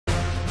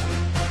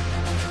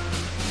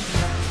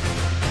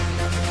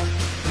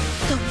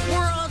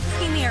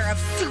of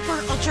Super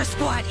Ultra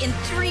Squat in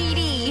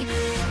 3D.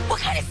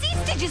 What kind of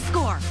seats did you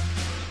score?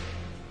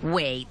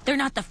 Wait, they're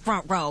not the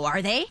front row,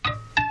 are they?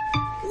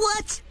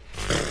 What?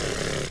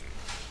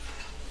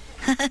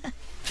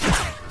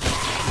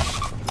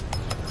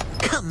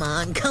 Come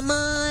on, come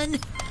on.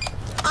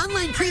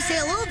 Online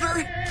pre-sale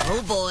over.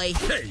 Oh, boy.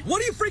 Hey,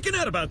 what are you freaking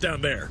out about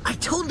down there? I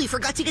totally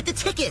forgot to get the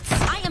tickets.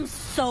 I am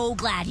so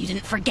glad you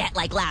didn't forget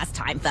like last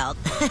time, Felt.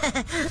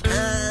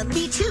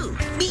 Me too.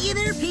 Meet you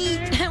there,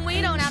 Pete. And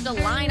we don't have to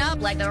line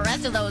up like the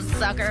rest of those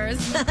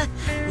suckers.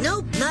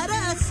 Nope, not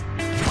us.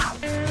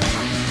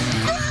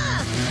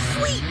 Ah,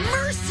 sweet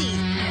mercy.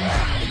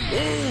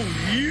 Oh,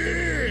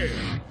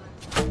 yeah!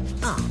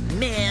 Oh,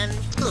 man.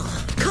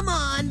 Ugh, come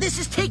on, this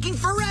is taking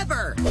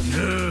forever.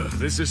 Ugh,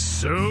 this is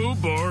so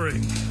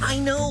boring. I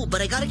know,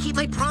 but I gotta keep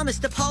my promise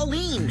to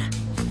Pauline.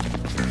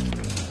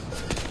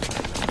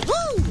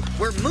 Woo!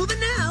 We're moving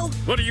now.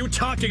 What are you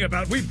talking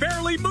about? We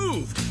barely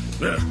moved.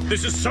 Ugh,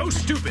 this is so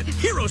stupid.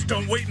 Heroes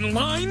don't wait in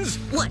lines.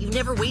 What, you've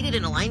never waited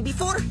in a line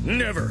before?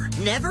 Never.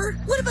 Never?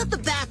 What about the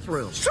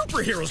bathroom?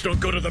 Superheroes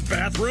don't go to the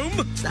bathroom.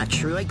 It's not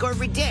true, I go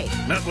every day.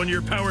 Not when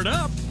you're powered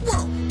up.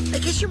 Whoa, I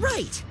guess you're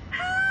right.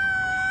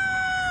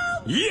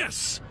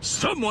 Yes!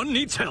 Someone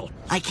needs help.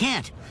 I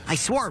can't. I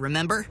swore,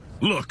 remember?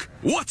 Look,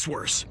 what's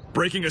worse?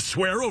 Breaking a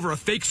swear over a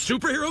fake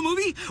superhero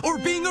movie? Or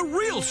being a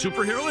real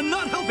superhero and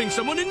not helping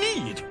someone in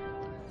need?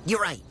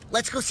 You're right.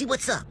 Let's go see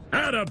what's up.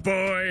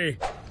 Attaboy!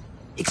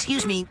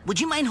 Excuse me,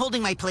 would you mind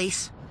holding my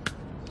place?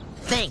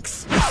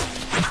 Thanks.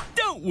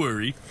 Don't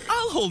worry,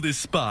 I'll hold his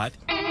spot.